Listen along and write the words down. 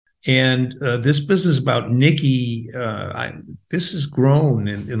And this business about Nicky, this has grown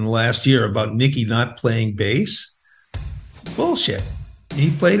in the last year about Nicky not playing bass. Bullshit.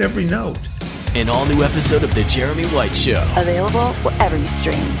 He played every note. An all-new episode of The Jeremy White Show. Available wherever you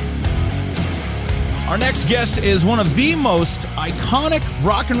stream. Our next guest is one of the most iconic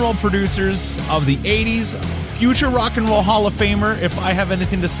rock and roll producers of the 80s, future Rock and Roll Hall of Famer, if I have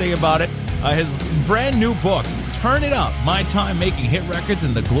anything to say about it. His brand new book, Turn It Up, My Time Making Hit Records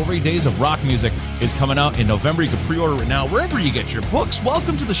in the Glory Days of Rock Music, is coming out in November. You can pre-order it now wherever you get your books.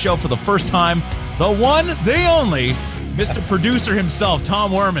 Welcome to the show for the first time, the one, the only, Mr. Producer himself,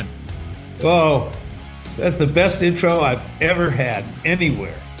 Tom Werman. Oh, that's the best intro I've ever had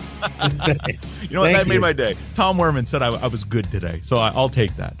anywhere. You know what? That made my day. Tom Werman said I was good today, so I'll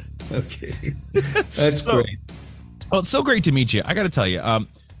take that. Okay. That's great. Well, it's so great to meet you. I got to tell you,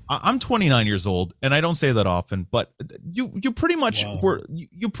 I'm 29 years old, and I don't say that often, but you pretty much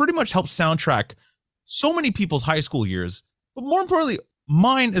you pretty much helped soundtrack so many people's high school years, but more importantly,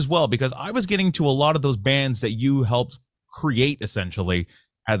 mine as well, because I was getting to a lot of those bands that you helped create essentially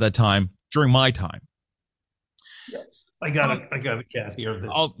at that time during my time. Yes. I got a cat here.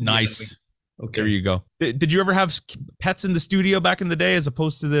 Oh, nice. Okay. There you go. Did you ever have pets in the studio back in the day as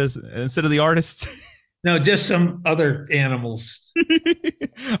opposed to this instead of the artists? No, just some other animals.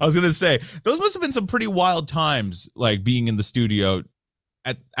 I was going to say, those must have been some pretty wild times, like being in the studio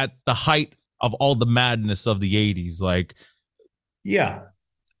at the height of all the madness of the 80s. Like, yeah,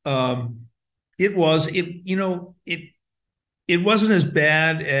 it was, it wasn't as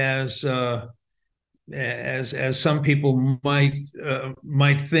bad as some people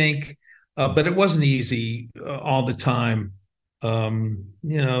might think, but it wasn't easy all the time.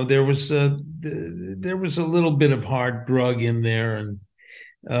 There was a little bit of hard drug in there, and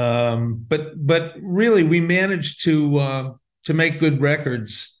but really we managed to make good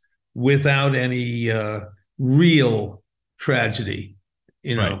records without any real tragedy.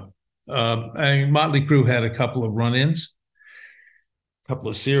 Motley Crue had a couple of run-ins, a couple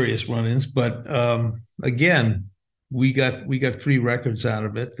of serious run-ins, but again, we got 3 records out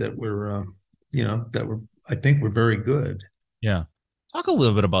of it that were I think were very good. Yeah. Talk a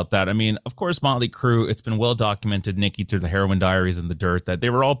little bit about that. I mean, of course, Motley Crue, it's been well documented, Nicky through the Heroin Diaries and the Dirt, that they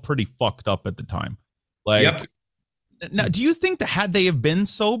were all pretty fucked up at the time. Like, yep. Now, do you think that had they have been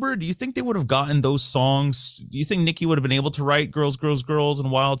sober, do you think they would have gotten those songs? Do you think Nicky would have been able to write Girls, Girls, Girls and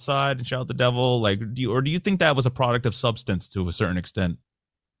Wild Side and Shout the Devil? Like, do you think that was a product of substance to a certain extent?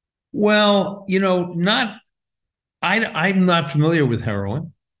 Well, I'm not familiar with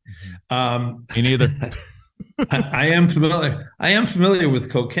heroin. Me neither. I am familiar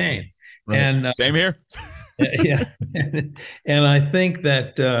with cocaine, right. And same here. Yeah, and I think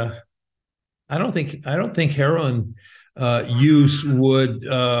that I don't think heroin use would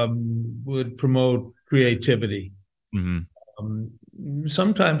promote creativity. Mm-hmm.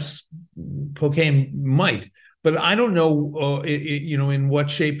 Sometimes cocaine might, but I don't know. In what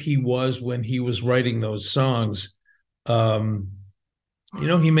shape he was when he was writing those songs.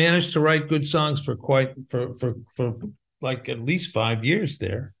 He managed to write good songs for like at least 5 years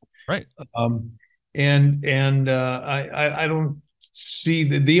there. Right. I don't see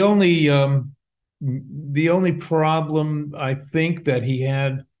the only problem I think that he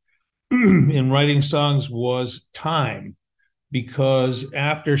had in writing songs was time, because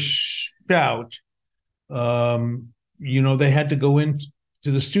after Shout, they had to go into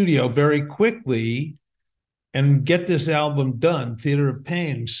the studio very quickly and get this album done, Theater of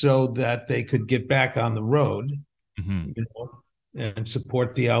Pain, so that they could get back on the road, mm-hmm. And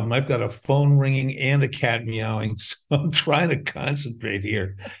support the album. I've got a phone ringing and a cat meowing, so I'm trying to concentrate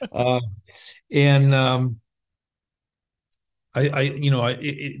here. It's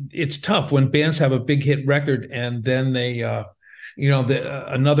tough when bands have a big hit record and then they,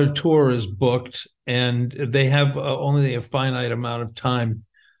 another tour is booked and they have only a finite amount of time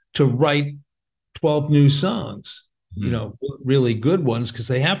to write 12 new songs, really good ones, because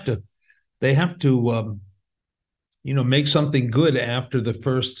they have to make something good after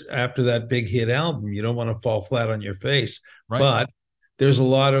that big hit album. You don't want to fall flat on your face, right. But there's a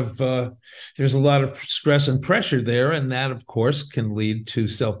lot of stress and pressure there, and that of course can lead to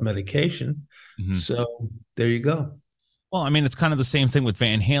self-medication. Mm-hmm. So there you go. Well, I mean, it's kind of the same thing with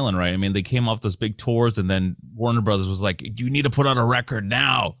Van Halen, right? I mean, they came off those big tours, and then Warner Brothers was like, "You need to put out a record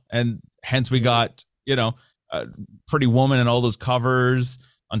now," and hence we got, Pretty Woman and all those covers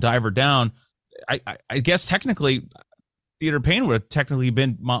on Diver Down. I guess technically, Theater of Pain would have technically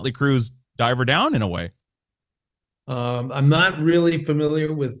been Motley Crue's Diver Down in a way. I'm not really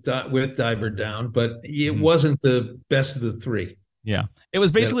familiar with Diver Down, but it wasn't the best of the 3. Yeah. It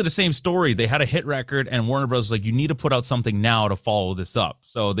was basically the same story. They had a hit record and Warner Bros. Was like, you need to put out something now to follow this up.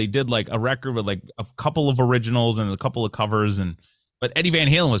 So they did like a record with like a couple of originals and a couple of covers. But Eddie Van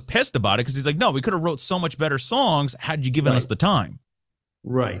Halen was pissed about it because he's like, no, we could have wrote so much better songs had you given us the time.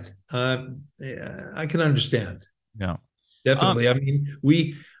 Right. Yeah, I can understand. Yeah. Definitely. I mean,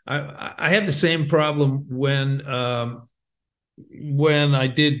 I had the same problem when I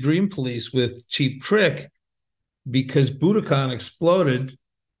did Dream Police with Cheap Trick, because Budokan exploded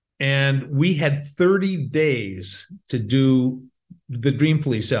and we had 30 days to do the Dream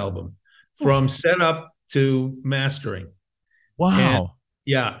Police album from setup to mastering. Wow. And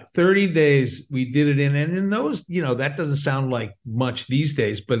yeah, 30 days we did it in. And in those, that doesn't sound like much these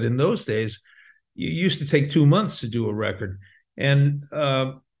days, but in those days, you used to take 2 months to do a record. And,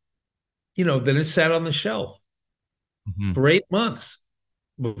 then it sat on the shelf for 8 months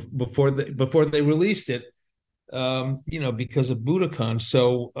before they released it. Because of Budokan.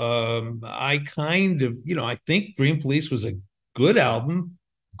 So I kind of, I think Dream Police was a good album.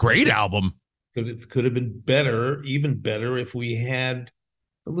 Great album. Could have been better, even better, if we had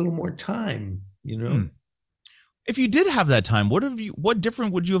a little more time, If you did have that time, what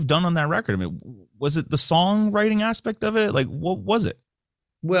different would you have done on that record? I mean, was it the songwriting aspect of it? Like, what was it?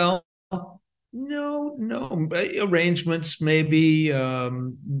 Well, no arrangements, maybe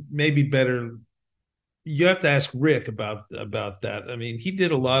better. You have to ask Rick about that. I mean, he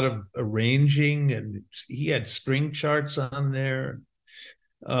did a lot of arranging, and he had string charts on there.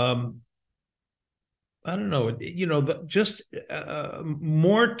 I don't know, just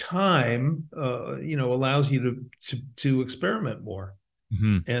more time, allows you to experiment more.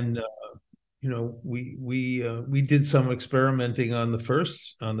 Mm-hmm. And we did some experimenting on the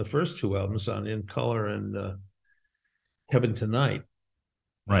first two albums, on In Color and Heaven Tonight.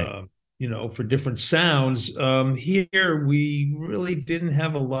 Right. For different sounds. Here we really didn't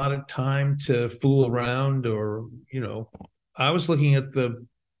have a lot of time to fool around, or I was looking at the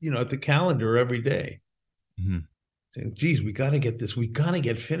calendar every day. Mm-hmm. Saying, geez, we got to get this. We got to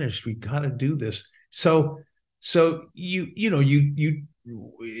get finished. We got to do this. So you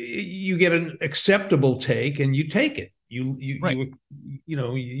get an acceptable take and you take it. You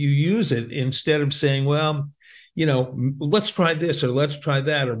use it instead of saying, well, let's try this or let's try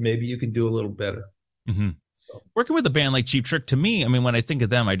that, or maybe you can do a little better. Mm-hmm. Working with a band like Cheap Trick, to me, I mean, when I think of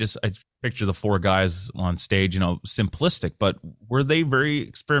them, I picture the four guys on stage, simplistic, but were they very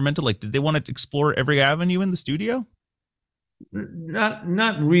experimental? Like, did they want to explore every avenue in the studio?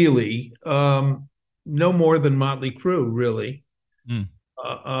 Not really. No more than Motley Crue, really. Mm.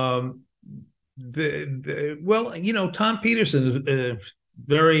 Tom Peterson is a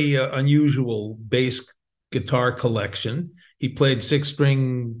very unusual bass guitar collection. He played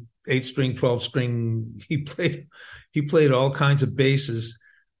 6-string, 8-string, 12-string. He played all kinds of basses.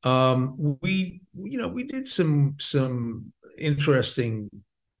 We did some interesting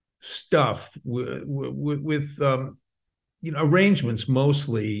stuff with arrangements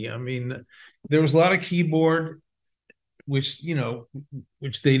mostly. I mean, there was a lot of keyboard, which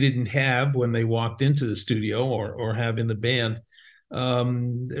they didn't have when they walked into the studio or have in the band.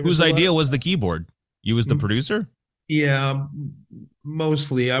 Whose idea was the keyboard? You as the producer? Yeah,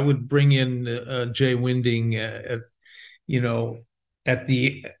 mostly. I would bring in Jay Winding at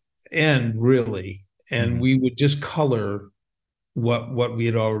the end, really, and we would just color what we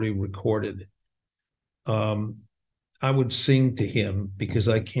had already recorded. I would sing to him because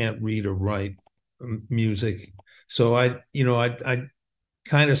I can't read or write music, so I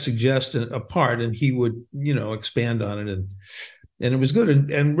kind of suggest a part, and he would expand on it, and it was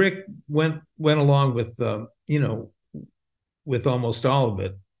good. And Rick went along with with almost all of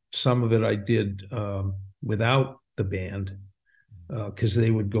it. Some of it I did without the band because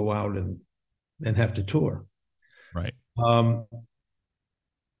they would go out and have to tour. Right. So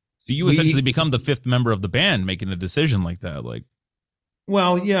you essentially become the fifth member of the band, making a decision like that. Like,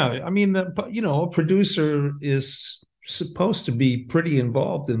 well, yeah. I mean, a producer is supposed to be pretty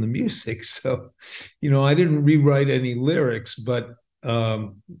involved in the music. So, I didn't rewrite any lyrics, but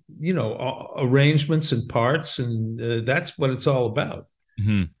arrangements and parts, and that's what it's all about.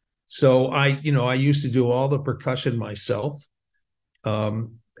 Mm-hmm. So I used to do all the percussion myself.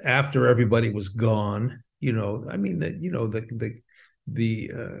 After everybody was gone,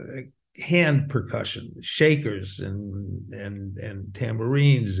 the hand percussion, the shakers and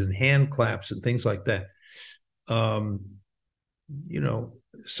tambourines and hand claps and things like that.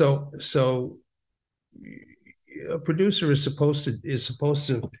 So a producer is supposed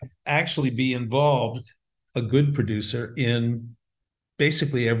to actually be involved, a good producer, in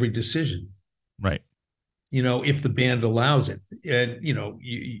basically every decision. Right. if the band allows it.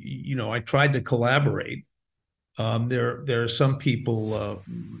 And I tried to collaborate. There are some people,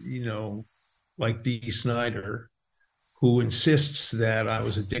 like Dee Snider, who insists that I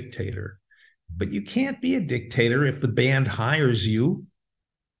was a dictator. But you can't be a dictator if the band hires you.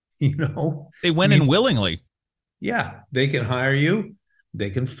 You know, They I went in mean, willingly. yeah, they can hire you, they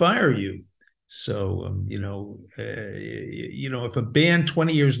can fire you. So, if a band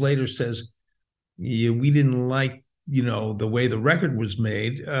 20 years later says, yeah, we didn't like, the way the record was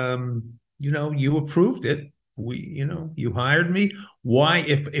made, you approved it. You hired me. Why,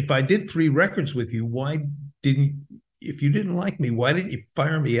 if I did 3 records with you, didn't, if you didn't like me, why didn't you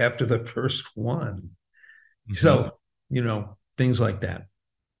fire me after the first one? Mhm. So, things like that.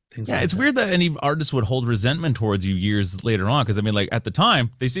 Things Yeah, like it's that. weird that any artist would hold resentment towards you years later on. Because I mean, like at the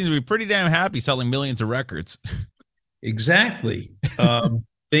time, they seem to be pretty damn happy selling millions of records. Exactly.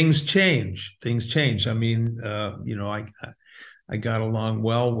 Things change. Things change. I mean, I got along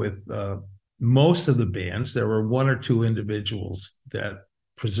well with most of the bands. There were one or two individuals that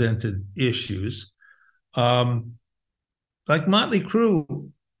presented issues. Um, like Motley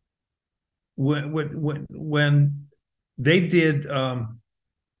Crue, when they did,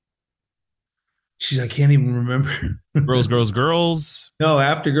 I can't even remember. Girls, girls, girls. No,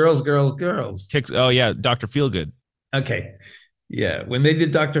 after Girls, Girls, Girls. Kicks. Oh yeah, Doctor Feelgood. Okay. Yeah, when they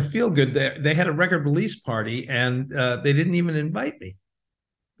did Dr. Feelgood, they had a record release party, and they didn't even invite me,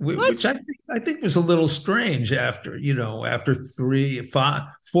 which What? I think was a little strange after after 4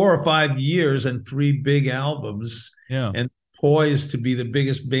 or 5 years and 3 big albums, Yeah. and poised to be the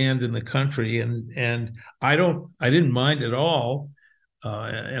biggest band in the country, and I didn't mind at all,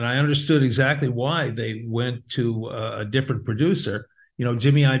 and I understood exactly why they went to a different producer.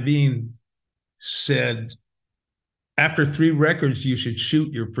 Jimmy Iovine said, after 3 records, you should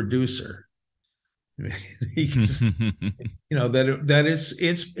shoot your producer. He's, that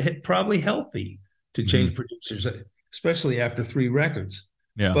it's probably healthy to Mhm. change producers, especially after 3 records.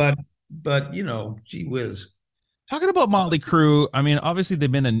 Yeah. But gee whiz. Talking about Motley Crue, I mean, obviously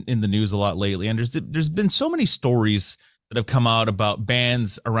they've been in the news a lot lately, and there's been so many stories that have come out about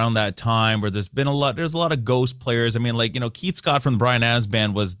bands around that time where there's a lot of ghost players. I mean, like Keith Scott from the Bryan Adams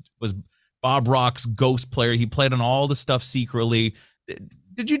band was Bob Rock's ghost player. He played on all the stuff secretly.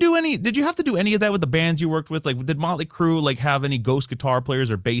 Did you have to do any of that with the bands you worked with? Like, did Motley Crue like have any ghost guitar players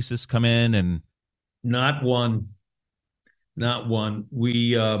or bassists come in and? Not one, not one.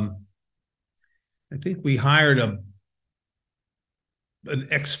 I think we hired an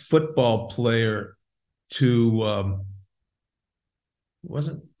ex football player to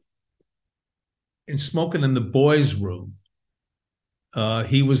wasn't in Smoking in the Boys Room.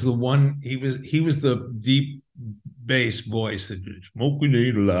 He was the one. He was the deep bass voice that smoking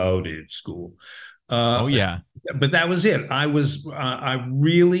ain't allowed in school. Oh Uh, yeah. but that was it. I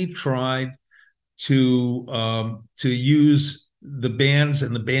really tried to use the bands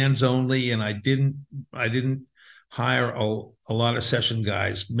and the bands only, and I didn't hire a lot of session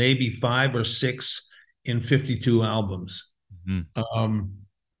guys. Maybe 5 or 6 in 52 albums. Mhm. Um,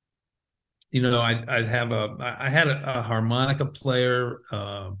 I had a harmonica player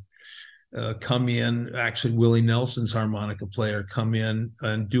come in. Actually, Willie Nelson's harmonica player come in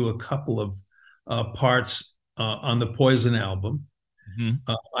and do a couple of parts on the Poison album. Mhm.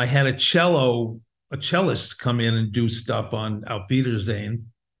 I had a cellist come in and do stuff on Auf Wiedersehen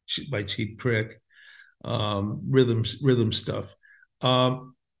by Cheap Trick, rhythm stuff.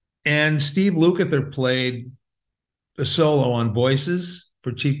 And Steve Lukather played a solo on Voices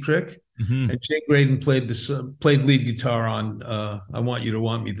for Cheap Trick, Mhm. and Jay Graydon played lead guitar on "I Want You to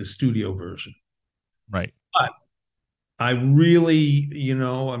Want Me," the studio version. Right. But I really,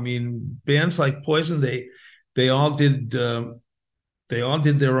 I mean, bands like Poison, they all did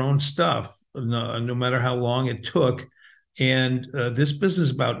their own stuff, no matter how long it took. And this business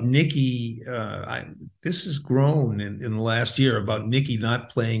about Nicky, this has grown in the last year about Nicky not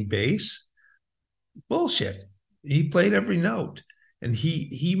playing bass. Bullshit. He played every note, and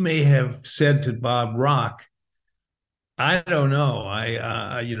he may have said to Bob Rock, "I don't know.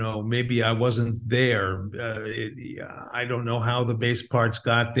 Maybe I wasn't there. I don't know how the bass parts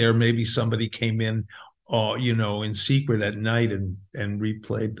got there. Maybe somebody came in, in secret at night and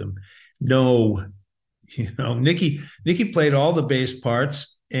replayed them." No, Nicky played all the bass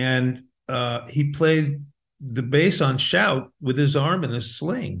parts, and he played the bass on Shout with his arm in a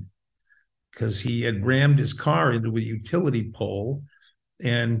sling because he had rammed his car into a utility pole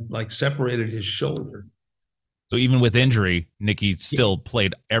and like separated his shoulder. So even with injury, Nikki still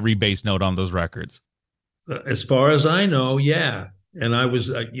played every bass note on those records. As far as I know, yeah. And I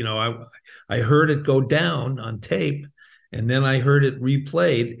was, I heard it go down on tape, and then I heard it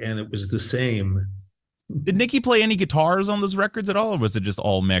replayed, and it was the same. Did Nicky play any guitars on those records at all, or was it just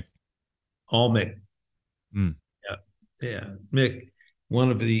all Mick? All Mick. Mm. Yeah, yeah, Mick,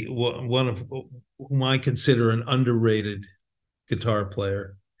 one of whom I consider an underrated guitar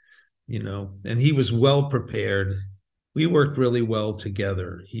player. And he was well prepared. We worked really well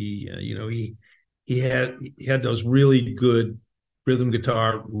together. He had those really good rhythm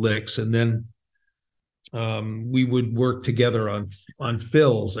guitar licks, and then we would work together on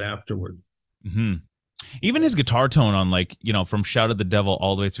fills afterward. Mm-hmm. Even his guitar tone on, like, from Shout at the Devil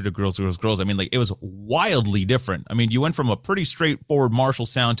all the way through to Girls, Girls, Girls. I mean, like, it was wildly different. I mean, you went from a pretty straightforward Marshall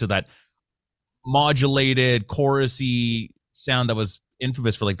sound to that modulated, chorusy sound that was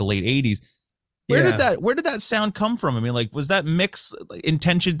infamous for like the late 80s. Where did that sound come from? I mean, like, was that Mick's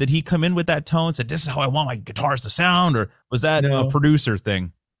intention? Did he come in with that tone, said, this is how I want my guitars to sound? Or was that a producer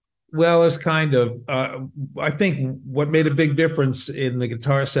thing? Well, it's kind of, I think what made a big difference in the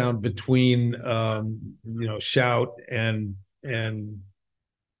guitar sound between, Shout and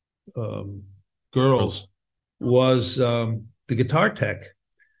Girls was the guitar tech.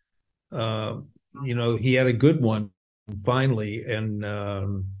 He had a good one finally. And I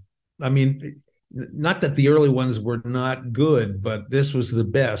mean, not that the early ones were not good, but this was the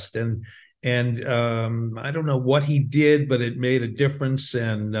best. And I don't know what he did, but it made a difference.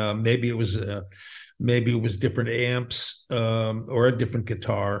 And maybe it was different amps or a different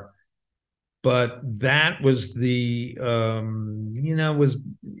guitar. But that was was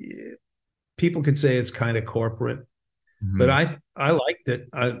people could say it's kind of corporate, but I liked it.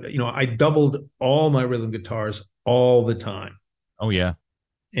 I doubled all my rhythm guitars all the time. Oh yeah,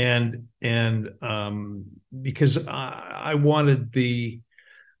 and because I wanted the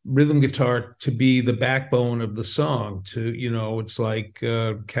rhythm guitar to be the backbone of the song. It's like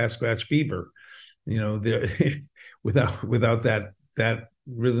Cat Scratch Fever. There without that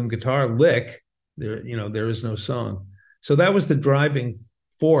rhythm guitar lick, there is no song. So that was the driving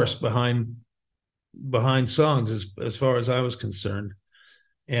force behind songs as far as I was concerned.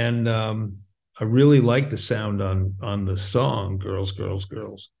 And I really like the sound on the song Girls, Girls,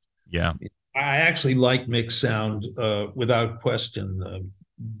 Girls. Yeah. I actually like Mick's sound without question,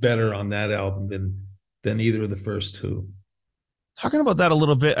 better on that album than either of the first two. Talking about that a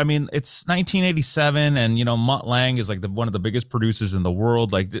little bit, I mean, it's 1987, and Mutt Lange is like one of the biggest producers in the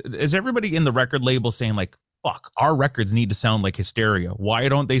world. Like, is everybody in the record label saying like, fuck, our records need to sound like Hysteria? Why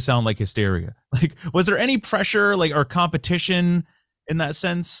don't they sound like Hysteria? Like, was there any pressure, like, or competition in that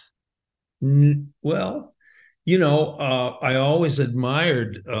sense? Well, I always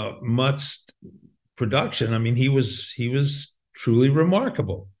admired Mutt's production. I mean, he was truly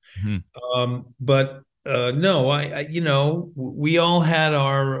remarkable. Mm-hmm. But no, we all had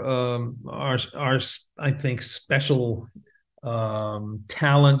our I think special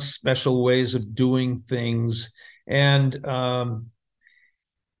talents, special ways of doing things, and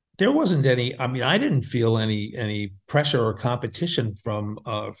there wasn't any. I mean, I didn't feel any pressure or competition from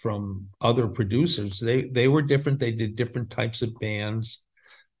other producers. They were different. They did different types of bands.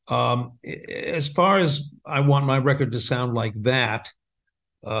 As far as I want my record to sound like that,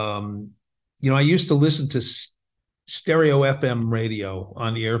 I used to listen to stereo FM radio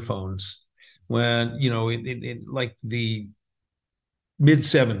on earphones when, in like the mid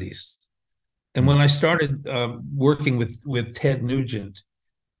 70s. And when I started working with Ted Nugent,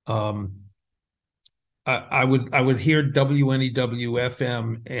 I would hear WNEW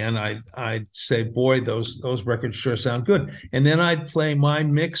FM, and I'd say, boy, those records sure sound good. And then I'd play my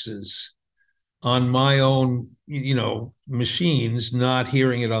mixes on my own, machines, not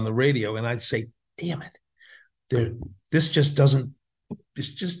hearing it on the radio, and I'd say, damn it, this just doesn't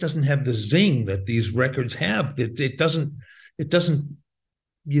have the zing that these records have. It doesn't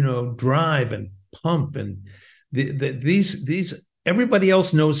drive and pump, and these everybody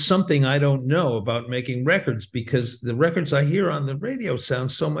else knows something I don't know about making records, because the records I hear on the radio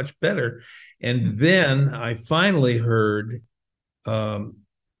sound so much better. And then I finally heard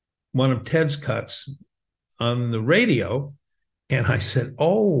one of Ted's cuts on the radio, and I said,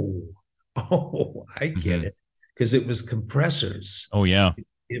 oh, I get it, because it was compressors. Oh yeah.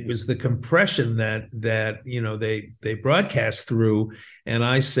 It was the compression that they broadcast through, and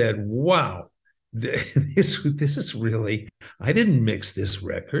I said, wow, this is really, I didn't mix this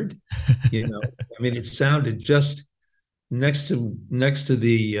record. I mean, it sounded just next to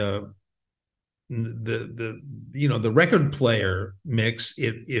the record player mix,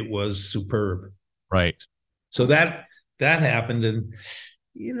 it was superb. Right. So that happened. And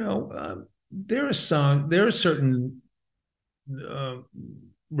there are certain uh,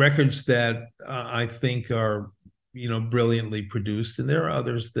 records that I think are, brilliantly produced, and there are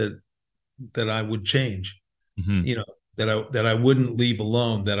others that I would change. Mhm. That I wouldn't leave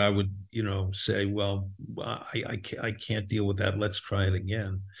alone. That I would, say, well, I can't deal with that. Let's try it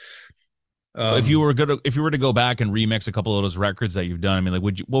again. So Um, if you were to go back and remix a couple of those records that you've done, I mean, like,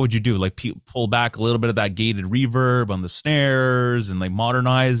 what would you do? Like, pull back a little bit of that gated reverb on the snares and like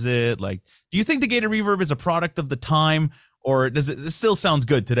modernize it? Like, do you think the gated reverb is a product of the time, or it still sounds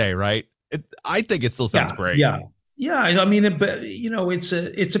good today? Right? I think it still sounds yeah, great. yeah, yeah. I mean, but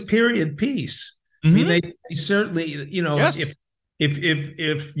it's a period piece. I mean, Hmm. they certainly, Yes.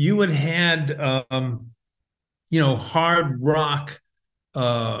 if you had hard rock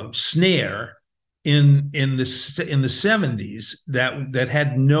snare in the 70s that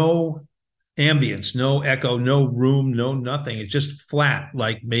had no ambience, no echo, no room, no nothing. It's just flat,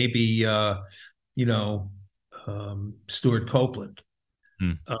 like maybe you know Stuart Copeland,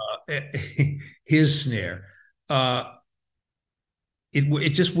 Hmm. uh, his snare. Uh, it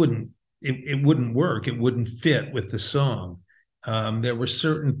just it wouldn't work. It wouldn't fit with the song. There were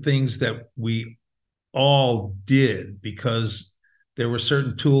certain things that we all did because there were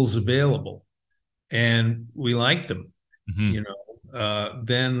certain tools available and we liked them. Hmm.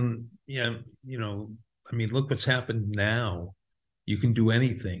 Then I mean, look what's happened now. You can do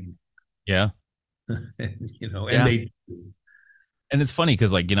anything. Yeah. And Yeah. they And it's funny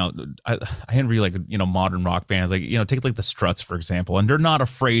because, like, I envy, like, modern rock bands, like, take like the Struts, for example, and they're not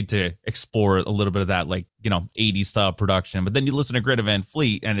afraid to explore a little bit of that, like, 80s style production. But then you listen to Greta Van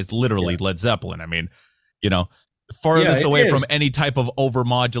Fleet and it's literally Yeah, Led Zeppelin. I mean, you know, yeah, farthest it away from is. any type of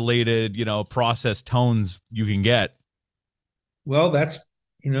overmodulated, processed tones you can get. Well, that's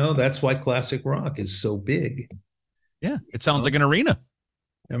why classic rock is so big. Yeah. It sounds like Know? an arena.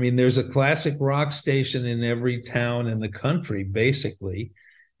 I mean, there's a classic rock station in every town in the country, basically,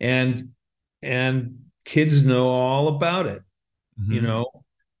 and and kids know all about it. You Hmm. know,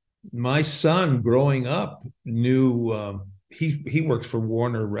 my son growing up knew he works for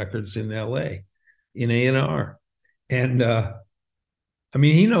Warner Records in L.A. in A&R, and I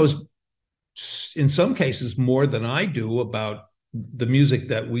mean, he knows in some cases more than I do about the music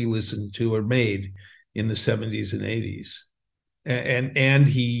that we listened to or made in the 70s and 80s. And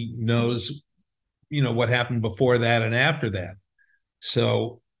he knows, what happened before that and after that.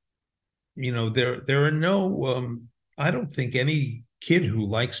 So, there are no I don't think any kid who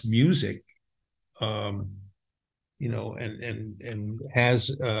likes music um and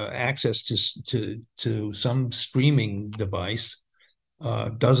has access to some streaming device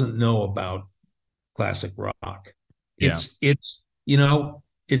doesn't know about classic rock. Yeah.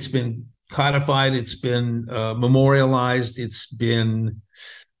 It's been codified, it's been memorialized, it's been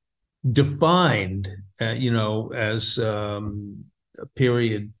defined, as a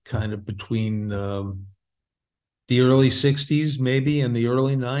period kind of between the early 60s maybe and the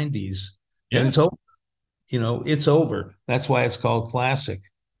early 90s. And Yeah. it's over. It's over. That's why it's called classic.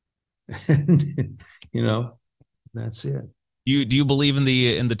 And, that's it. Do you believe in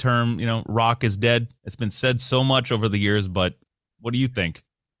the term, rock is dead? It's been said so much over the years, but what do you think?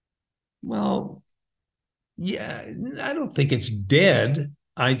 Well, yeah, I don't think it's dead.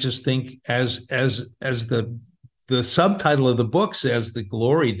 I just think as the subtitle of the book says, the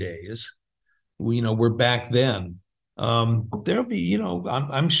glory days, we're back then. There'll be,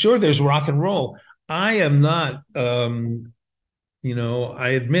 I'm sure there's rock and roll. I am not, I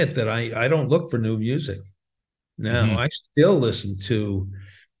admit that I don't look for new music now. Hmm. I still listen to,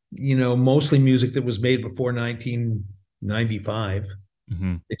 mostly music that was made before 1995,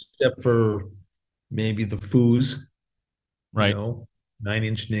 Hmm. except for maybe the Foos, you Right. know, Nine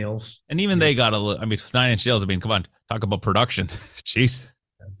Inch Nails. And even Yeah, they got I mean, Nine Inch Nails. I mean, come on, talk about production. Jeez.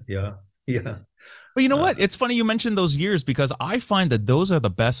 yeah, yeah. But you know Uh, what? It's funny you mentioned those years because I find that those are the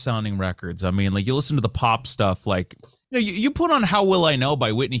best sounding records. I mean, like, you listen to the pop stuff, like, you put on "How Will I Know"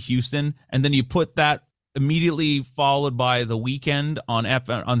 by Whitney Houston, and then you put that immediately followed by "The Weekend" on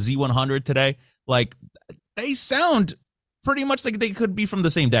Z100 today. Like, they sound pretty much like they could be from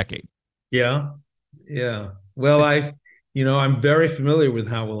the same decade. yeah, yeah. Well, It's I'm very familiar with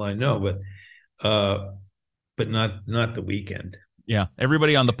How Will I Know, uh, but not the Weekend. Yeah,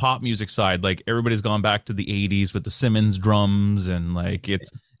 everybody on the pop music side, like, everybody's gone back to the 80s with the Simmons drums, and like, it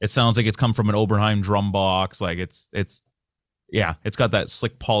sounds like it's come from an Oberheim drum box. Like, it's yeah, it's got that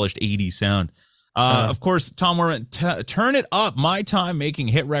slick polished 80s sound. Uh, Of course, Tom Werman, Turn It Up, My Time Making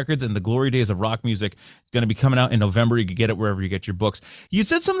Hit Records and the Glory Days of Rock Music. It's going to be coming out in November. You can get it wherever you get your books. You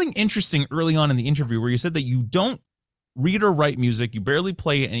said something interesting early on in the interview where you said that you don't read or write music, you barely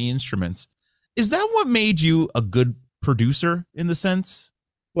play any instruments. Is that what made you a good producer in the sense?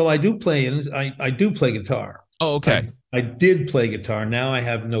 Well, I do play, and I do play guitar. Oh, okay. I did play guitar. Now I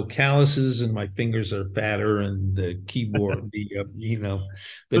have no calluses, and my fingers are fatter, and the keyboard, the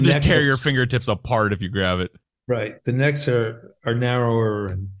They'll just neck tear your looks fingertips apart if you grab it. right. The necks are narrower,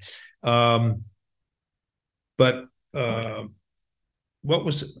 and um, but what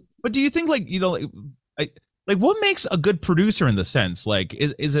was But do you think like what makes a good producer in the sense? Like,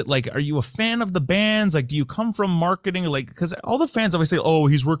 is it like, are you a fan of the bands? Like, do you come from marketing? Like, because all the fans always say, oh,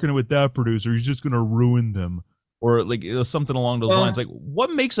 he's working with that producer, he's just gonna ruin them, or like something along those lines. Like,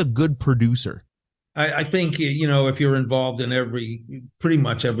 what makes a good producer? I think if you're involved in pretty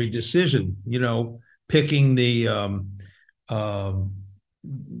much every decision, picking um,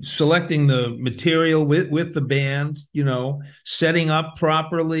 selecting the material with the band, setting up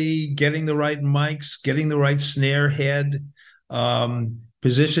properly, getting the right mics, getting the right snare head,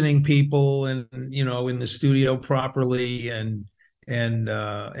 positioning people and in the studio properly, and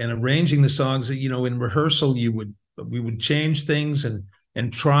arranging the songs that in rehearsal we would change things and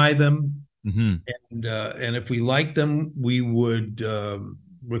try them, Mm-hmm. and if we liked them, we would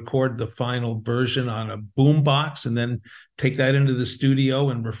record the final version on a boom box and then take that into the studio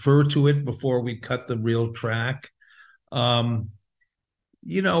and refer to it before we cut the real track. Every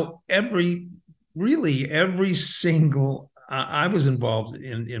single I was involved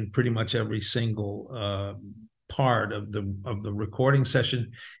in pretty much every single part of the recording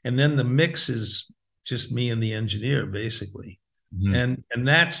session, and then the mix is just me and the engineer basically. Mm-hmm. And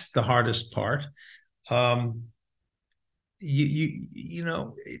that's the hardest part.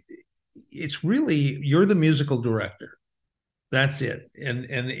 It's really, you're the musical director. That's it.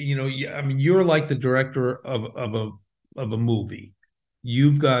 And you're like the director of a movie.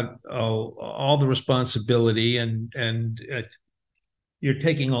 You've got all the responsibility, and you're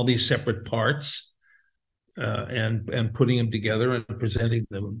taking all these separate parts and putting them together and presenting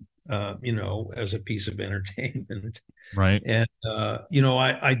them as a piece of entertainment. Right. And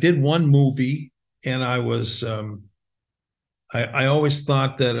I did one movie, and I was I always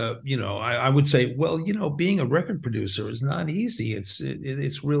thought that I would say, well, being a record producer is not easy.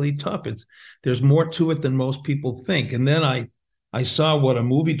 It's really tough. There's more to it than most people think. And then I saw what a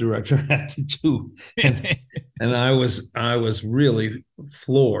movie director had to do, and I was really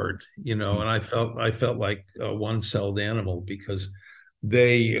floored, and I felt like a one-celled animal, because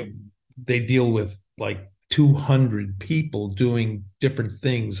they deal with like 200 people doing different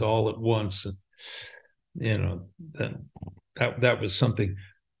things all at once, and that was something.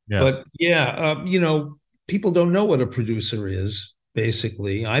 Yeah. But yeah, people don't know what a producer is.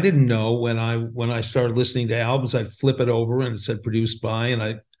 Basically, I didn't know when I started listening to albums. I'd flip it over and it said produced by, and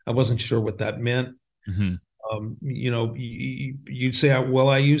I wasn't sure what that meant. Mm-hmm. You'd say, well,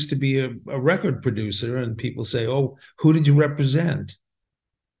 I used to be a record producer, and people say, oh, who did you represent,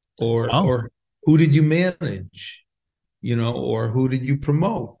 or who did you manage, or who did you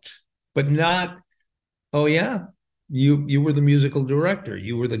promote, but not, oh yeah, you were the musical director,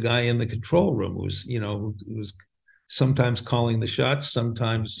 you were the guy in the control room who was sometimes calling the shots,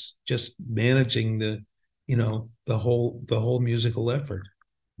 sometimes just managing the whole musical effort.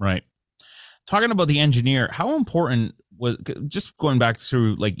 Right. Talking about the engineer, how important was, just going back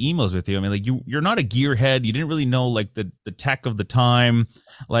through like emails with you, I mean, like you're not a gearhead, you didn't really know like the tech of the time.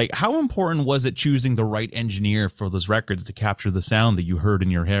 Like, how important was it choosing the right engineer for those records to capture the sound that you heard in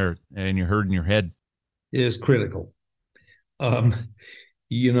your hair and you heard in your head? It is critical.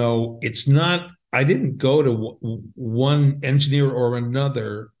 It's not, I didn't go to one engineer or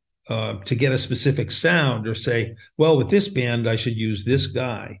another to get a specific sound, or say, well, with this band, I should use this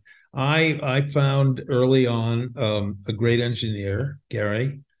guy. I found early on a great engineer,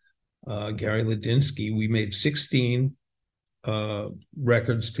 Gary Ladinsky. We made 16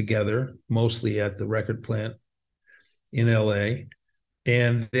 records together, mostly at the record plant in LA.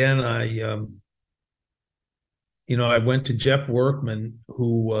 And then I went to Jeff Werman,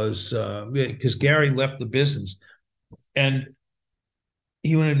 who was, because Gary left the business and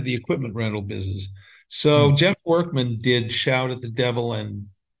he went into the equipment rental business. So Jeff Werman did Shout at the Devil and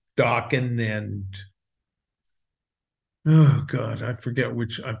Dokken, and oh God, I forget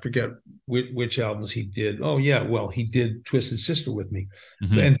which albums he did. Oh yeah, well, he did Twisted Sister with me.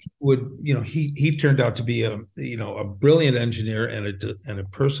 Mm-hmm. And he turned out to be a brilliant engineer and a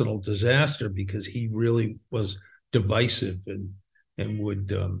personal disaster, because he really was divisive and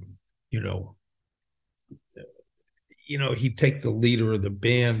would he'd take the leader of the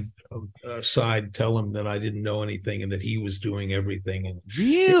band aside, tell him that I didn't know anything and that he was doing everything. And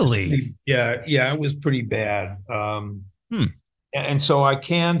really, it was pretty bad. And so I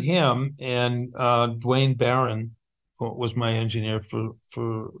canned him, and Dwayne Barron, was my engineer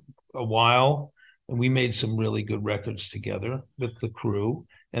for a while, and we made some really good records together with the Crue.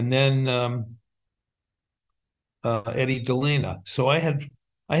 And then Eddie Delana. So I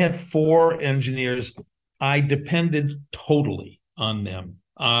had four engineers. I depended totally on them.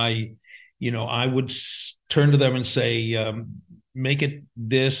 I would turn to them and say, make it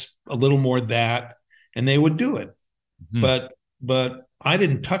this, a little more that, and they would do it. Mhm. But I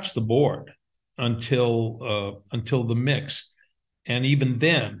didn't touch the board until the mix, and even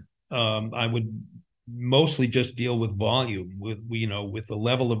then, I would mostly just deal with volume, with the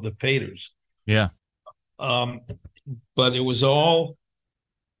level of the faders. Yeah. Um, but it was all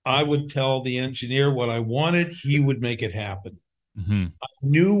I would tell the engineer what I wanted. He would make it happen. Hmm.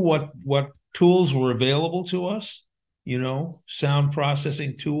 Knew what tools were available to us, sound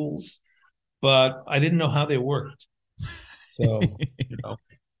processing tools, but I didn't know how they worked. So,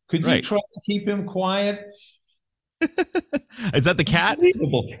 could you Right. try to keep him quiet? Is that the cat?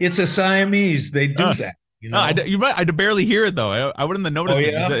 Unbelievable. It's a Siamese. They do Uh, that, no, you might. I barely hear it though. I wouldn't have Oh noticed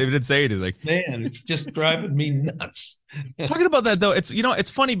if yeah, if it didn't say it. It's like man, it's just driving me nuts. talking about that though. It's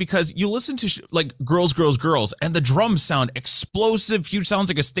funny because you listen to like girls, girls, girls, and the drums sound explosive, huge, sounds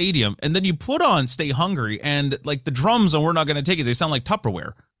like a stadium, and then you put on "Stay Hungry" and like the drums, and we're not going to take it. They sound like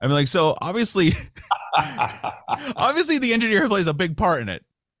Tupperware. I mean, like so obviously, obviously the engineer plays a big part in it.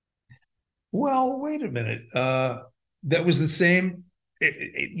 Well, wait a minute. That was the same.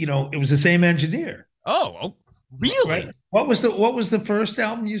 It was the same engineer, Oh, really? right? What was the first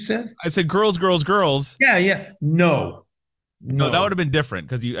album you said? I said girls, girls, girls. Yeah, yeah. No, No, that would no. have been different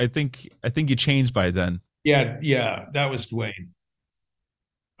because I think you changed by then. Yeah, yeah. That was Dwayne.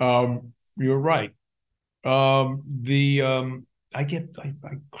 You're right. The I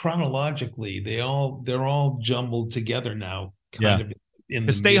chronologically they're all jumbled together now, Yeah. kind of in To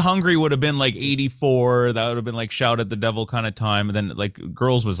the Stay mid. Hungry would have been like 84. That would have been like Shout at the Devil kind of time. And then like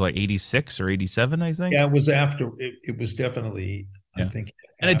Girls was like 86 or 87, I think. Yeah, it was after. It was definitely, I Yeah. think,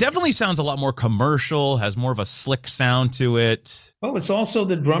 And it after. definitely sounds a lot more commercial, has more of a slick sound to it. Well, it's also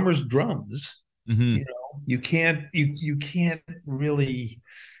the drummer's drums. Hmm. You can't really.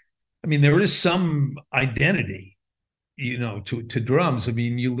 I mean, there is some identity, to drums. I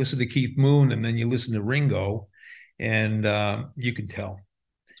mean, you listen to Keith Moon and then you listen to Ringo, and you can tell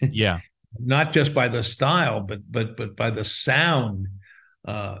Yeah. not just by the style, but by the sound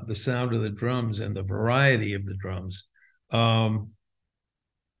of the drums and the variety of the drums. Um,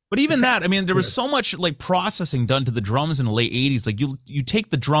 But the even fact, that, I mean, there was so much like processing done to the drums in the late 80s. Like you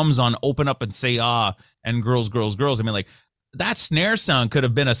take the drums on Open Up and Say Ah and Girls, Girls, Girls. I mean, like that snare sound could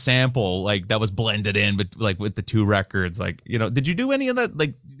have been a sample like that was blended in, but like with the two records. Like, did you do any of that?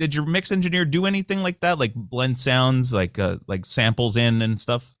 Like, did your mix engineer do anything like that? Like blend sounds, like samples in and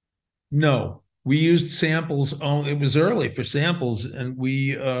stuff? no, we used samples. Oh, it was early for samples, and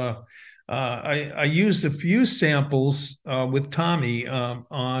I used a few samples with Tommy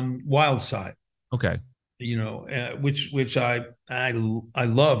on Wild Side. Okay. Which I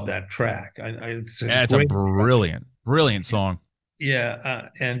love that track. It's a Yeah, it's a great track. brilliant, brilliant song. Yeah,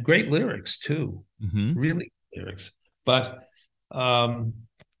 and great lyrics too. Hmm. Really good lyrics. But um,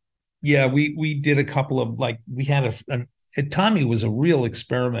 yeah, we did a couple of, like, we had and Tommy was a real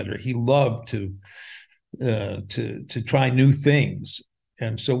experimenter. He loved to try new things.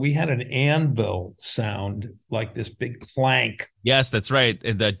 And so we had an anvil sound, like this big clank. Yes, that's right.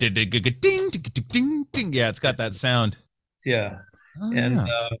 And the ding, ding, ding, ding, ding. Yeah, it's got that sound. Yeah. Oh And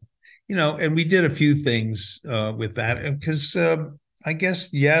yeah. and we did a few things with that, because I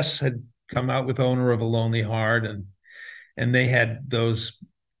guess Yes had come out with Owner of a Lonely Heart, and they had those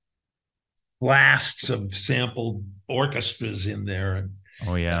blasts of sampled orchestras in there,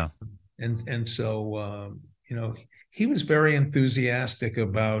 Oh yeah. and so he was very enthusiastic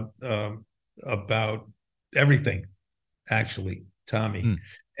about everything, actually, Tommy. Hmm.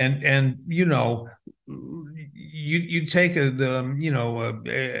 And you take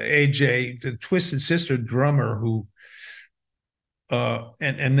AJ, the Twisted Sister drummer, who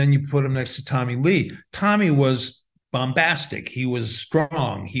and then you put him next to Tommy Lee. Tommy was bombastic. He was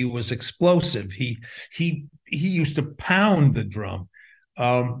strong. He was explosive. He used to pound the drum.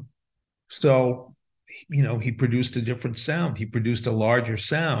 Um, so he produced a different sound. He produced a larger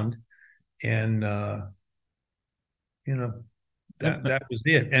sound, and you know that was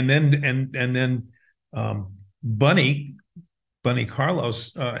it. And then um, Bunny Bunny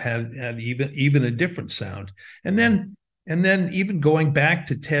Carlos had even a different sound. And then even going back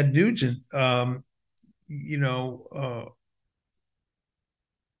to Ted Nugent, you know,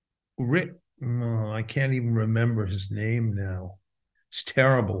 Rick, I can't even remember his name now. It's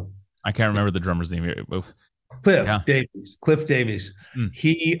terrible. I can't remember the drummer's name. Yeah. Cliff Davies. Mm.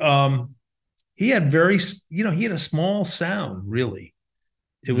 He had very, he had a small sound, really.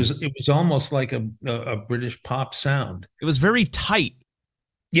 Mm. It was almost like a British pop sound. It was very tight.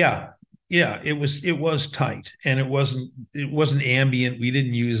 Yeah, yeah, it was tight, and it wasn't ambient. We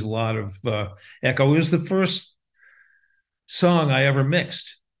didn't use a lot of echo. It was the first song I ever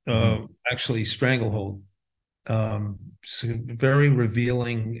mixed. Mm-hmm. Actually, Stranglehold. It's a very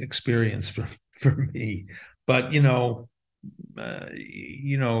revealing experience for me. But the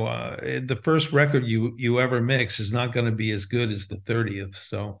first record you ever mix is not going to be as good as the 30th.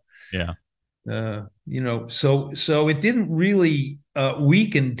 So Yeah. so it didn't really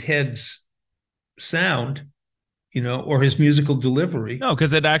weaken Ted's sound, or his musical delivery. No,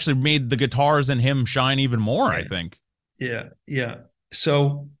 because it actually made the guitars and him shine even more, I think. Yeah, yeah.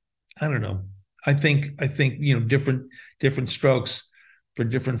 So I don't know. I think different strokes for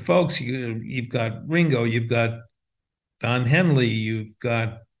different folks. You've got Ringo, you've got Don Henley, you've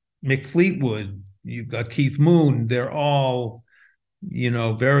got Mick Fleetwood, you've got Keith Moon. They're all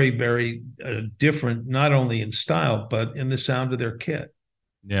very, very different, not only in style but in the sound of their kit,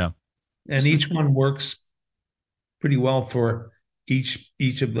 Yeah. and each one works pretty well for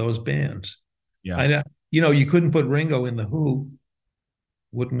each of those bands. Yeah. You couldn't put Ringo in the Who,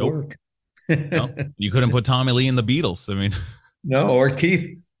 wouldn't Nope. work. No, you couldn't put Tommy Lee in the Beatles. I mean, No, or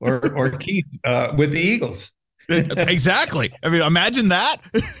Keith, or Keith with the Eagles. exactly. I mean, imagine that.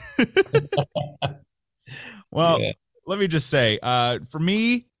 Well, Yeah. let me just say, for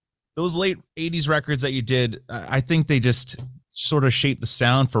me, those late 80s records that you did, I think they just sort of shaped the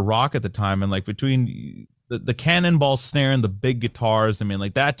sound for rock at the time. And like between the cannonball snare and the big guitars, I mean,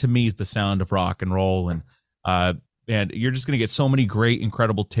 like that to me is the sound of rock and roll. And you're just going to get so many great,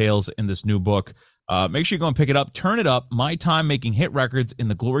 incredible tales in this new book. Make sure you go and pick it up. Turn It Up, My Time Making Hit Records in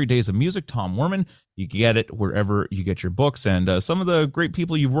the Glory Days of Music, Tom Werman. You can get it wherever you get your books. And some of the great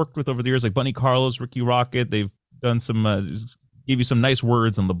people you've worked with over the years, like Bunny Carlos, Ricky Rocket, they've done some, gave you some nice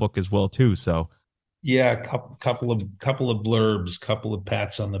words on the book as well, too. So, Yeah, couple of blurbs, couple of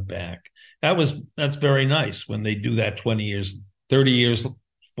pats on the back. That's very nice when they do that 20 years, 30 years,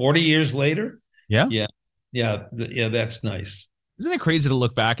 40 years later. yeah. Yeah. Yeah, yeah, that's nice. Isn't it crazy to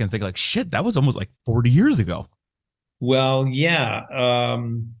look back and think like, shit, that was almost like 40 years ago. Well, yeah.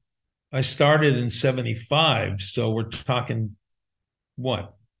 I started in 75, so we're talking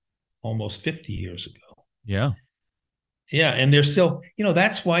what? Almost 50 years ago. Yeah. Yeah, and they're still,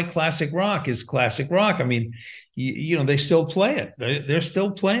 that's why classic rock is classic rock. I mean, they still play it. They're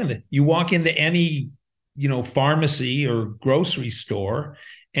still playing it. You walk into any, pharmacy or grocery store,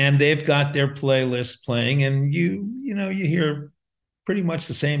 and they've got their playlist playing, and you hear pretty much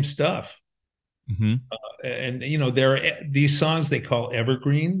the same stuff. Mm-hmm. And there are these songs they call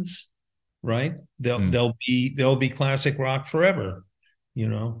evergreens, right? They'll be classic rock forever.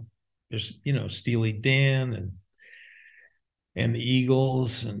 There's Steely Dan and the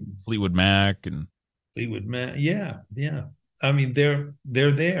Eagles and Fleetwood Mac and Fleetwood Mac. Yeah, yeah. I mean, they're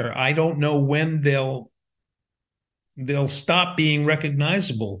there. I don't know when they'll stop being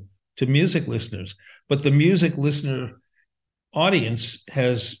recognizable to music listeners, but the music listener audience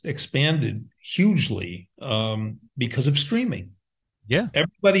has expanded hugely because of streaming. yeah.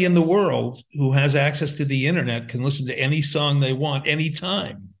 Everybody in the world who has access to the internet can listen to any song they want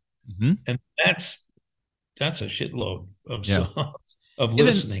anytime. Mm-hmm. And that's a shitload of Yeah. songs of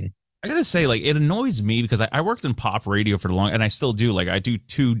listening. I gotta say, like, it annoys me because I worked in pop radio for the long, and I still do. Like, I do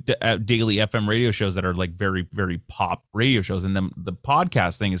two daily FM radio shows that are like very, very pop radio shows, and then the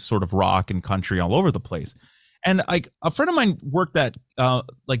podcast thing is sort of rock and country all over the place. And like a friend of mine worked at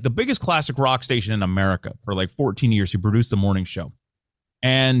like the biggest classic rock station in America for like 14 years. Who produced the morning show,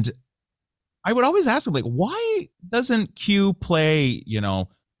 and I would always ask him like, why doesn't Q play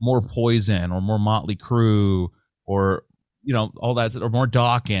more Poison or more Motley Crue or all that, or more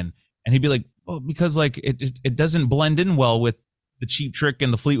Dawkins? And he'd be like, oh, because like it doesn't blend in well with the Cheap Trick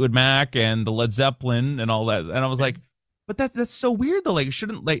and the Fleetwood Mac and the Led Zeppelin and all that. And I was like, but that's so weird though. Like it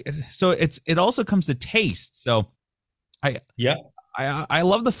shouldn't so it also comes to taste. So I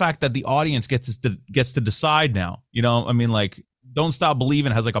love the fact that the audience gets to decide now. I mean, like Don't Stop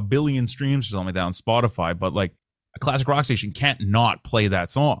Believin' has like 1 billion streams or something like that on Spotify, but like a classic rock station can't not play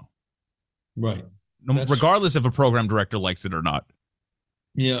that song. Right. Regardless if a program director likes it or not.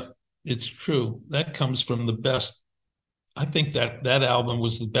 Yeah, it's true. That comes from the best. I think that album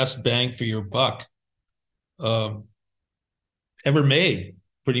was the best bang for your buck ever made,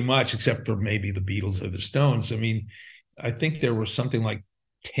 pretty much, except for maybe the Beatles or the Stones. I mean, I think there were something like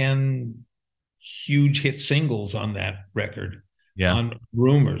 10 huge hit singles on that record. Yeah. On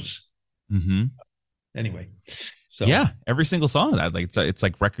Rumors. Mm-hmm. Anyway, so Yeah, every single song of that, like it's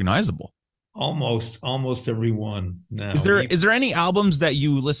like recognizable. almost every one Is now. there any albums that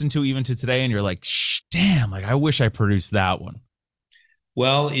you listen to even to today and you're like, Shh, damn, like I wish I produced that one?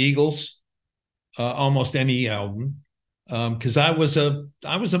 Well, Eagles, almost any album, because I was a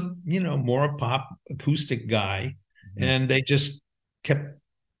more a pop acoustic guy, Mhm. and they just kept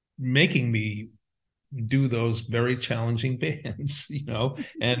making me do those very challenging bands,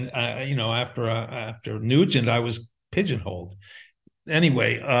 and after Nugent, I was pigeonholed.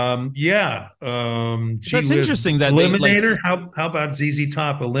 Anyway, yeah, gee That's whiz, interesting that they like, Eliminator. How about ZZ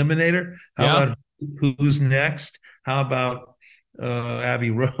Top? Eliminator. How yeah. about Who's Next? How about Abbey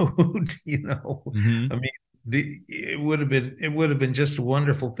Road? Hmm. I mean, it would have been just a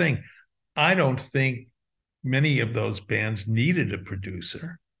wonderful thing. I don't think many of those bands needed a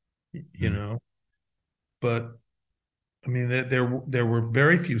producer, you know, but I mean, there were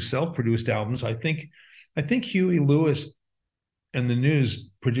very few self-produced albums. I think Huey Lewis and the News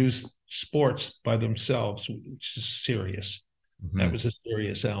produced Sports by themselves, which is serious. That Hmm. was a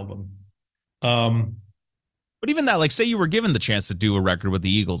serious album. Um, But even that, like, say you were given the chance to do a record with the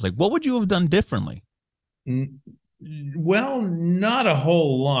Eagles, like, what would you have done differently? well, not a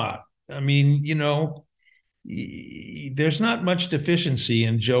whole lot. I mean, there's not much deficiency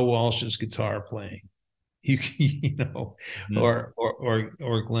in Joe Walsh's guitar playing. You you know, Mhm.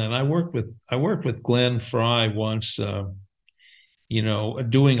 or Glenn. I worked with Glenn Fry once.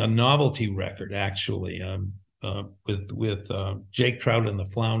 Doing a novelty record actually, with Jake Trout and the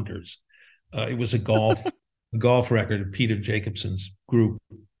Flounders. It was a golf record of Peter Jacobson's group.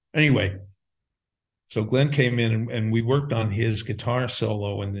 Anyway, so Glenn came in and we worked on his guitar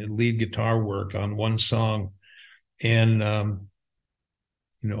solo and lead guitar work on one song, and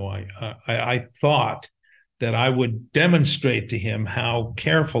I thought that I would demonstrate to him how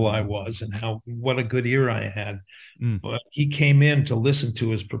careful I was and what a good ear I had. Mm. But he came in to listen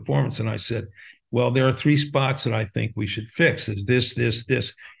to his performance, and I said, "Well, there are 3 spots that I think we should fix. Is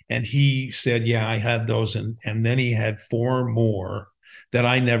this." And he said, "Yeah, I had those," and then he had 4 more that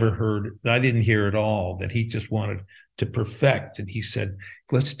I never heard, that I didn't hear at all, that he just wanted to perfect. And he said,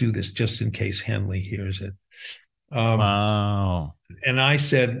 "Let's do this just in case Henley hears it." Um, Wow. and I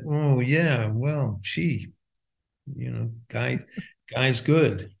said, "Oh yeah, well, gee, guy's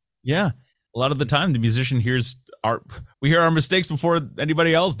good." Yeah. A lot of the time, the musician hears we hear our mistakes before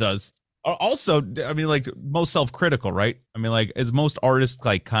anybody else does. Also, I mean, like most self-critical, right? I mean, like as most artists,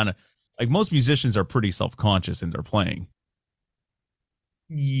 like kind of like most musicians are pretty self-conscious in their playing.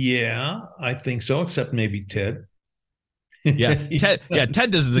 Yeah, I think so, except maybe Ted. Yeah. Ted, yeah, Ted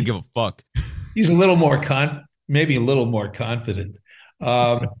doesn't give a fuck. He's maybe a little more confident.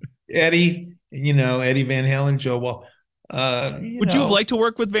 Eddie, Eddie Van Halen, Joe Wall, Would you have liked to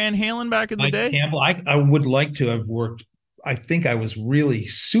work with Van Halen back in the Mike day? Campbell. I would like to have worked. I think I was really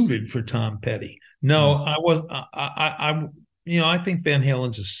suited for Tom Petty. No, Mm. I was. I think Van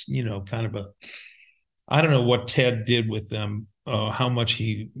Halen's is, kind of a. I don't know what Ted did with them, how much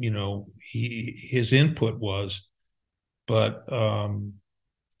his input was, but Tom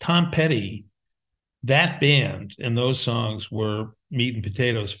Petty, that band and those songs were meat and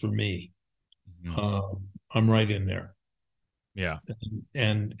potatoes for me. Mhm. I'm right in there, Yeah.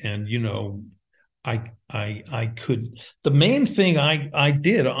 and I could. The main thing I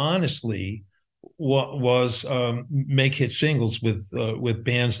did honestly was make hit singles with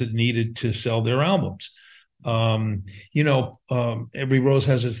bands that needed to sell their albums. Every Rose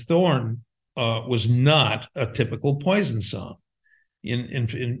Has Its Thorn was not a typical Poison song.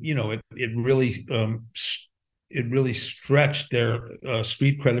 It really stretched their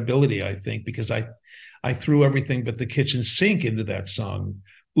street credibility, I think, because I threw everything but the kitchen sink into that song,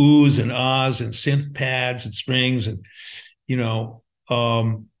 oohs and ahs and synth pads and strings, and you know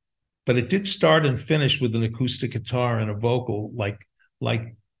but it did start and finish with an acoustic guitar and a vocal like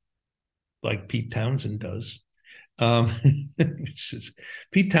like Pete Townsend does. um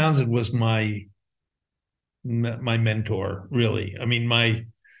Pete Townsend was my mentor, really. I mean,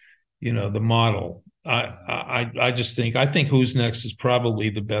 the model. I just I think Who's Next is probably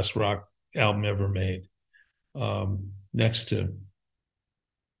the best rock album ever made, next to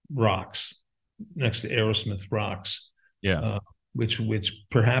Rocks, next to Aerosmith Rocks, Yeah. uh, which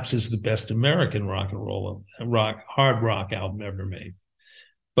perhaps is the best American rock and roll hard rock album ever made.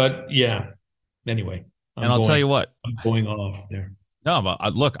 But yeah, anyway, And I'm I'll tell going you what, I'm going off there. no,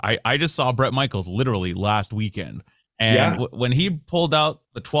 but look, I just saw Bret Michaels literally last weekend. And Yeah, when he pulled out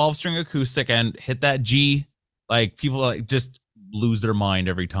the 12 string acoustic and hit that G, like people like just lose their mind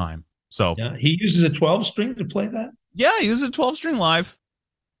every time. So yeah. He uses a 12 string to play that. yeah, he was a 12 string live.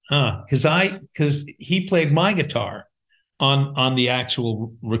 Because he played my guitar on the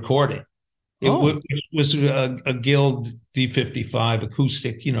actual recording. Oh, It was a Guild D55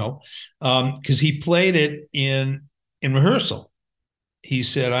 acoustic, because he played it in rehearsal. He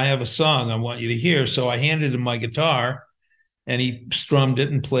said, "I have a song I want you to hear." So I handed him my guitar, and he strummed it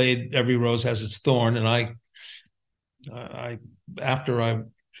and played "Every Rose Has Its Thorn." And I after I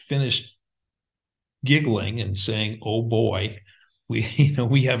finished giggling and saying, "Oh boy, we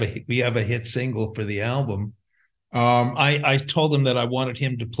have a hit single for the album." I told him that I wanted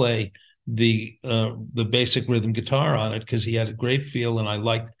him to play the basic rhythm guitar on it because he had a great feel, and I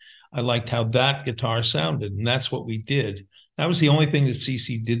liked how that guitar sounded, and that's what we did. That was the only thing that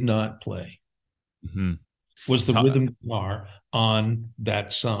CC did not play mhm. was the rhythm guitar on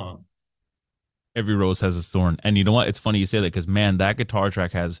that song. Every rose has its thorn. And you know what? It's funny you say that because, man, that guitar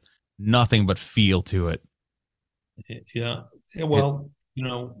track has nothing but feel to it. Yeah. It, Well,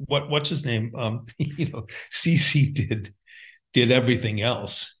 what's his name? CC did everything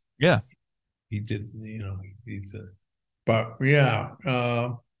else. yeah. He did, but yeah,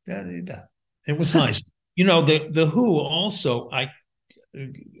 it was nice. The Who also.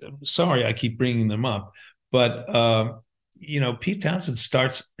 Sorry, I keep bringing them up, but Pete Townsend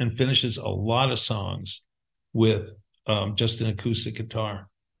starts and finishes a lot of songs with just an acoustic guitar.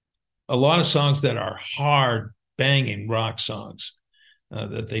 A lot of songs that are hard banging rock songs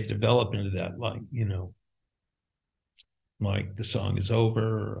that they develop into that, like the song is over.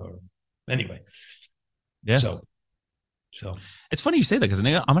 Or, anyway, Yeah. so so It's funny you say that because I'm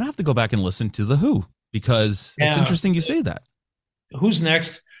going to have to go back and listen to The Who because it's yeah. interesting you say that. Who's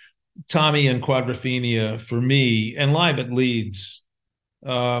next? Tommy and Quadrophenia for me, and Live at Leeds.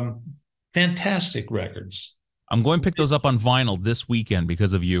 Um, Fantastic records. I'm going to pick those up on vinyl this weekend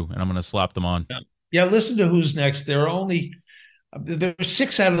because of you, and I'm going to slap them on. Yeah, yeah, listen to Who's Next. There are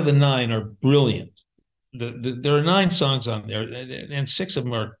 6 out of the 9 are brilliant. There are 9 songs on there, and 6 of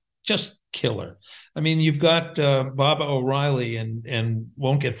them are just killer. I mean, you've got Baba O'Reilly and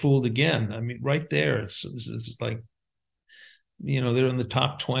Won't Get Fooled Again. I mean, right there, it's like they're in the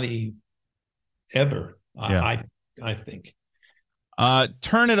top 20 ever. Yeah. I think.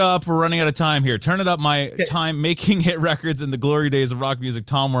 Turn it up. We're running out of time here. Turn it up. My time making hit records in the glory days of rock music.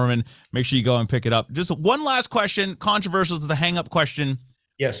 Tom Werman. Make sure you go and pick it up. Just one last question. Controversial to the hang up question.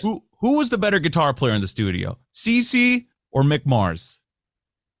 Yes. Who was the better guitar player in the studio? CC or Mick Mars?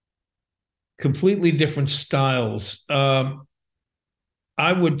 Completely different styles. I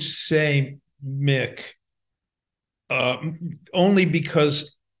would say Mick, only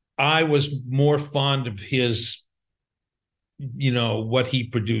because I was more fond of his, what he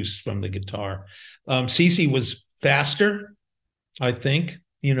produced from the guitar. CC was faster, I think,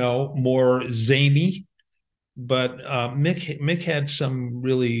 more zany, but Mick had some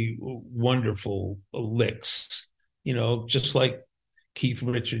really wonderful licks, just like Keith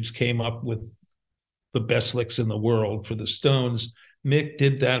Richards came up with the best licks in the world for the Stones. Mick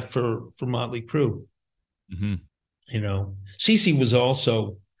did that for Motley Crue. Mm-hmm. CC was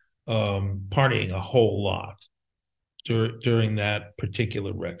also partying a whole lot during that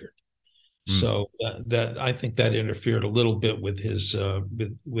particular record. Mm. So that I think that interfered a little bit with his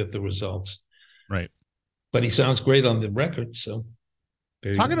with the results. Right. But he sounds great on the record. So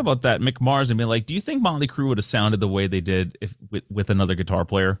talking about that, Mick Mars, I mean, like, do you think Motley Crue would have sounded the way they did if with another guitar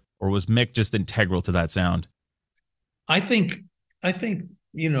player, or was Mick just integral to that sound? I think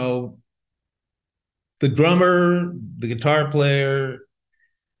the drummer, the guitar player,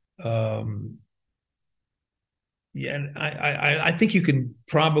 yeah, and I think you can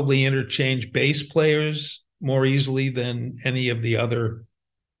probably interchange bass players more easily than any of the other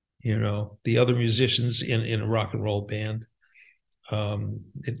musicians in a rock and roll band.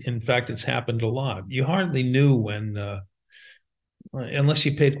 In fact, it's happened a lot. You hardly knew when, unless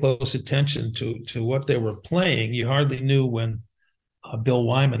you paid close attention to what they were playing, you hardly knew when Bill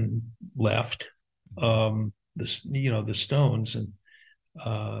Wyman left the Stones, and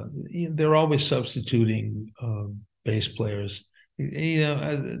they're always substituting bass players.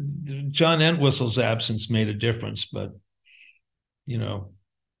 John Entwistle's absence made a difference, but yeah.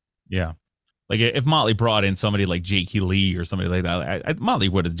 Like if Motley brought in somebody like Jakey Lee or somebody like that, Motley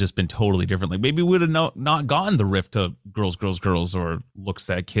would have just been totally different. Like maybe we would have not gotten the riff to Girls, Girls, Girls or Looks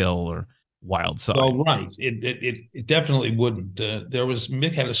That Kill or Wild Side. Well, right. It definitely wouldn't.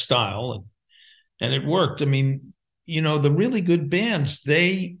 Mick had a style and it worked. I mean, the really good bands,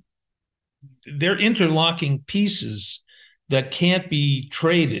 they're interlocking pieces that can't be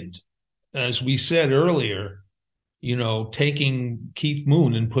traded. As we said earlier, taking Keith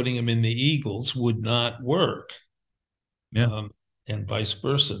Moon and putting him in the Eagles would not work. Yeah. and vice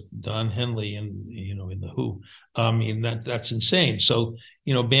versa. Don Henley and in the Who. I mean that's insane. So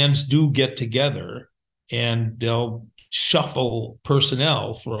bands do get together and they'll shuffle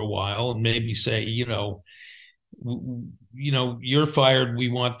personnel for a while and maybe say you're fired. We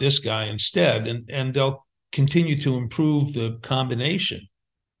want this guy instead, and they'll continue to improve the combination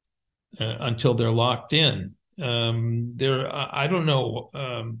until they're locked in. I don't know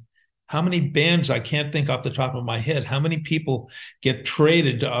how many bands, I can't think off the top of my head, how many people get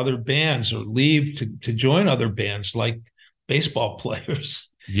traded to other bands or leave to join other bands like baseball players.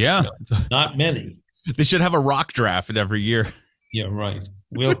 Yeah. Not many. They should have a rock draft every year. Yeah, right.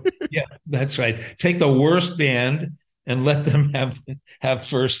 Yeah, that's right. Take the worst band and let them have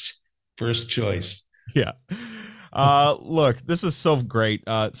first choice. Yeah. Look, this is so great.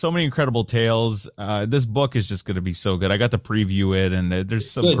 So many incredible tales. This book is just going to be so good. I got to preview it, and there's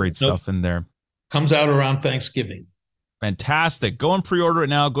some great stuff in there. Comes out around Thanksgiving. Fantastic. Go and pre-order it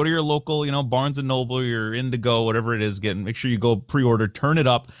now. Go to your local, Barnes and Noble, your Indigo, whatever it is. Make sure you go pre-order. Turn It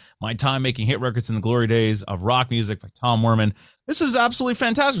Up. My Time Making Hit Records in the Glory Days of Rock Music by Tom Werman. This is absolutely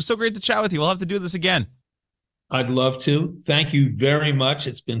fantastic. So great to chat with you. We'll have to do this again. I'd love to. Thank you very much.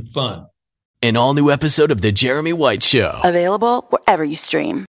 It's been fun. An all-new episode of The Jeremy White Show. Available wherever you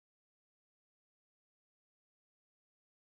stream.